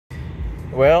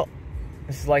Well,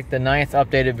 this is like the 9th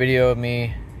updated video of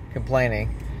me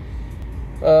complaining.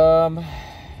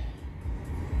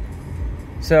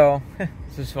 So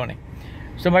this is funny.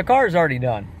 So my car is already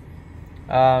done.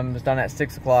 It was done at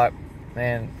 6 o'clock,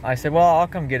 and I said, well, I'll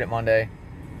come get it Monday.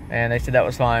 And they said that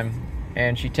was fine.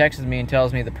 And she texted me and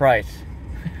tells me the price.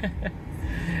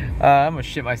 I'm gonna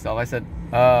shit myself. I said,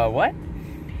 what?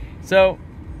 So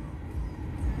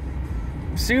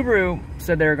Subaru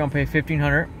said they were gonna pay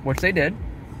 $1,500, which they did.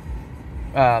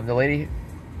 The lady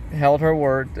held her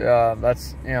word.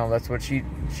 That's what she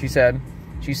said.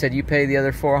 She said, you pay the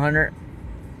other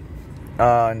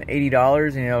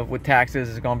 $480, and with taxes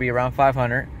it's gonna be around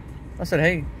 $500. I said,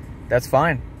 hey, that's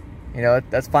fine.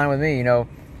 That's fine with me.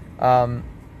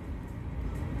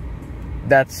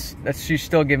 That's she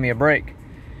still give me a break.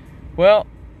 Well,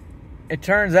 it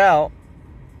turns out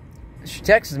she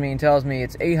texts me and tells me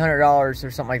it's $800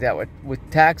 or something like that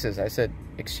with taxes. I said,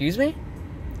 excuse me?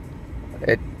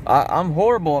 I'm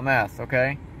horrible at math,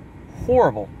 okay?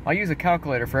 Horrible. I use a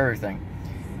calculator for everything.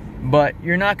 But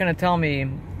you're not going to tell me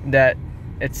that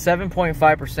it's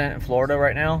 7.5% in Florida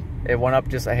right now. It went up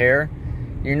just a hair.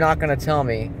 You're not going to tell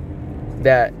me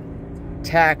that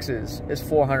taxes is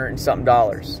 $400 and something.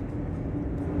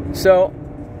 So,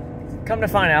 come to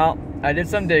find out, I did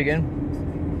some digging.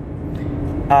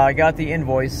 I got the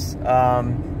invoice.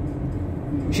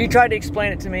 She tried to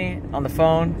explain it to me on the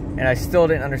phone, and I still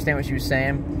didn't understand what she was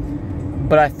saying.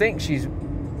 But I think she's,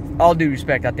 all due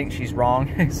respect, I think she's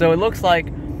wrong. So it looks like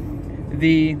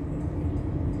the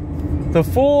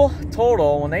full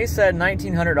total, when they said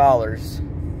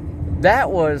 $1,900,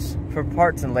 that was for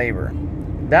parts and labor.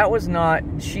 That was not,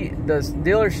 the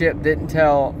dealership didn't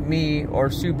tell me or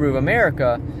Subaru of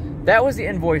America. That was the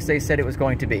invoice they said it was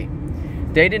going to be.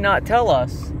 They did not tell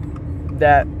us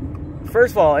that,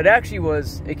 first of all, it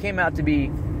came out to be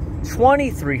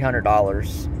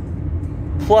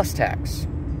 $2,300 plus tax.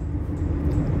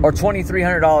 Or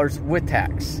 $2,300 with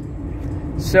tax.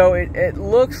 So it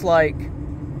looks like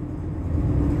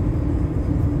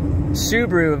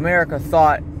Subaru of America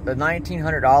thought the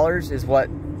 $1,900 is what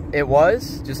it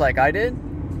was, just like I did.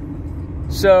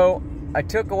 So I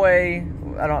took away,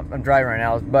 I'm driving right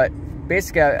now, but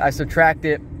basically I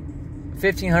subtracted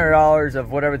 $1,500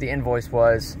 of whatever the invoice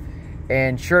was,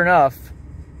 and sure enough,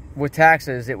 with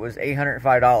taxes, it was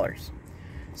 $805.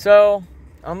 So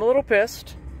I'm a little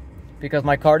pissed because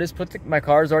my car is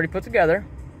already put together,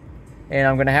 and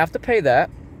I'm gonna have to pay that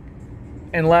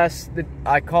unless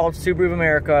I called Subaru of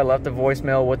America. I left a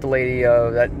voicemail with the lady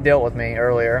that dealt with me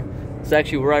earlier. It's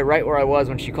actually right where I was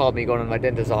when she called me going to my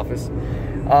dentist's office.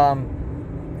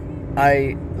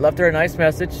 I left her a nice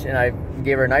message, and I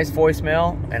gave her a nice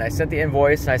voicemail, and I sent the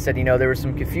invoice, and I said, there was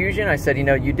some confusion. I said,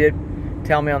 you did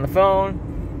tell me on the phone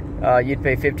you'd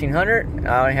pay $1,500.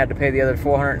 I only had to pay the other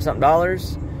 $400 and something.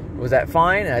 Was that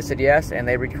fine? And I said yes, and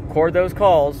they record those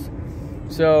calls.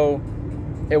 So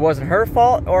it wasn't her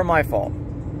fault or my fault.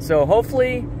 So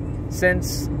hopefully,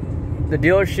 since the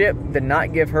dealership did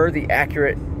not give her the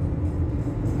accurate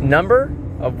number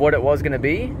of what it was going to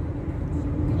be,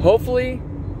 hopefully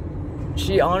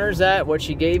she honors what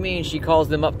she gave me, and she calls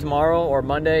them up tomorrow or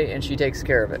Monday, and she takes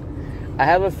care of it. I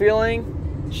have a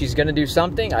feeling she's going to do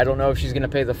something. I don't know if she's going to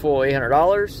pay the full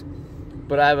 $800,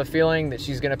 but I have a feeling that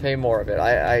she's going to pay more of it.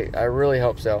 I really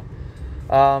hope so.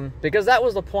 Because that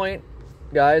was the point,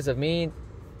 guys, of me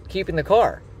keeping the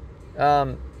car.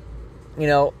 I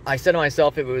said to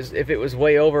myself, if it was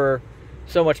way over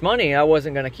so much money, I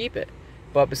wasn't going to keep it.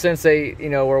 But since they,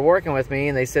 were working with me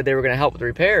and they said they were going to help with the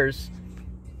repairs,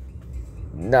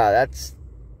 no,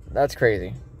 that's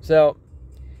crazy. So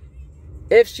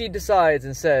if she decides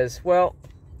and says, well,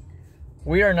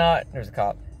 we are not, there's a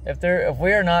cop. If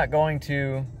we are not going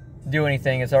to do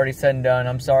anything, it's already said and done.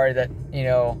 I'm sorry that,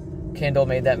 Kendall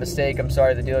made that mistake. I'm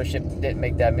sorry the dealership didn't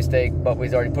make that mistake, but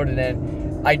we've already put it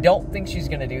in. I don't think she's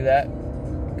going to do that,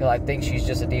 because I think she's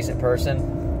just a decent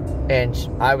person. And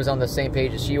I was on the same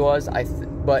page as she was.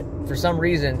 But for some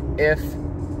reason, if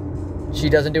she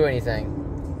doesn't do anything,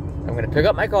 I'm going to pick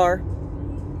up my car,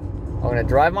 I'm going to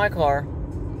drive my car,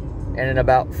 and in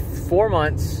about 4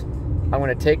 months, I'm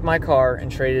going to take my car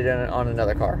and trade it in on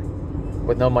another car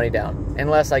with no money down,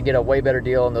 unless I get a way better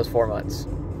deal in those 4 months.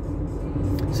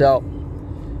 So,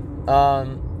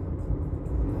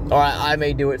 or I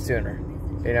may do it sooner.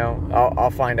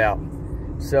 I'll find out.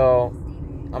 So,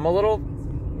 I'm a little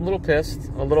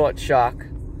pissed, a little at shock.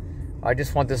 I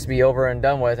just want this to be over and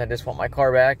done with. I just want my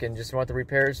car back and just want the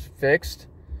repairs fixed.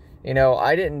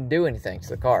 I didn't do anything to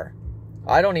the car.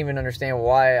 I don't even understand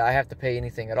why I have to pay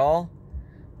anything at all.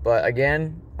 But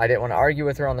again, I didn't want to argue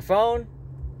with her on the phone.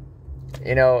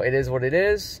 It is what it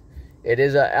is. It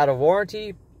is out of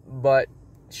warranty, but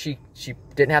she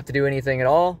didn't have to do anything at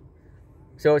all.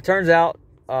 So it turns out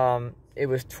it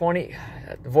was the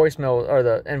voicemail or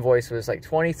the invoice was like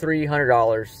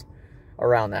 $2,300,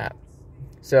 around that.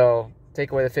 So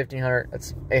take away the $1,500,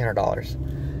 that's $800.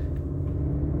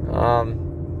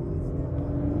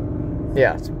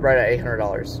 Yeah, it's right at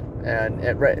 $800, and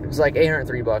it's like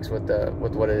 $803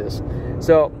 with what it is.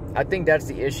 So I think that's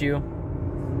the issue.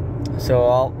 So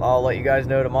I'll let you guys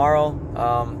know tomorrow.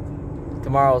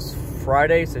 Tomorrow's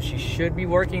Friday, so she should be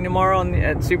working tomorrow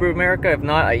at Subaru America. If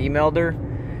not, I emailed her.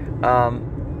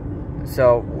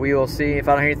 So we will see. If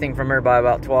I don't hear anything from her by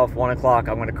about 1 o'clock,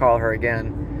 I'm going to call her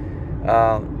again.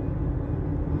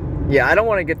 Yeah, I don't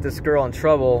want to get this girl in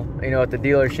trouble, at the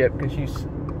dealership, because she's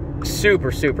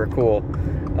super, super cool.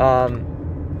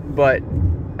 But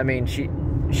I mean, she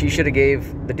should have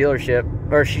gave the dealership,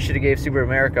 or she should have gave Subaru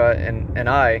America and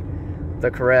I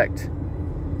the correct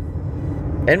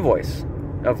invoice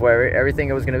of where everything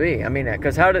it was going to be. I mean,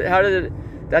 because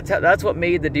that's what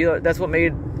made the dealer, that's what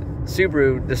made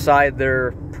Subaru decide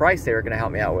their price they were going to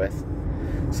help me out with.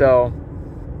 So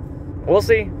we'll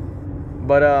see.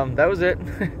 But that was it.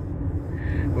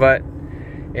 But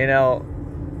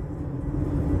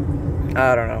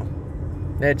I don't know.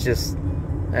 It's just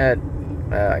God,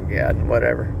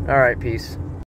 whatever. All right, peace.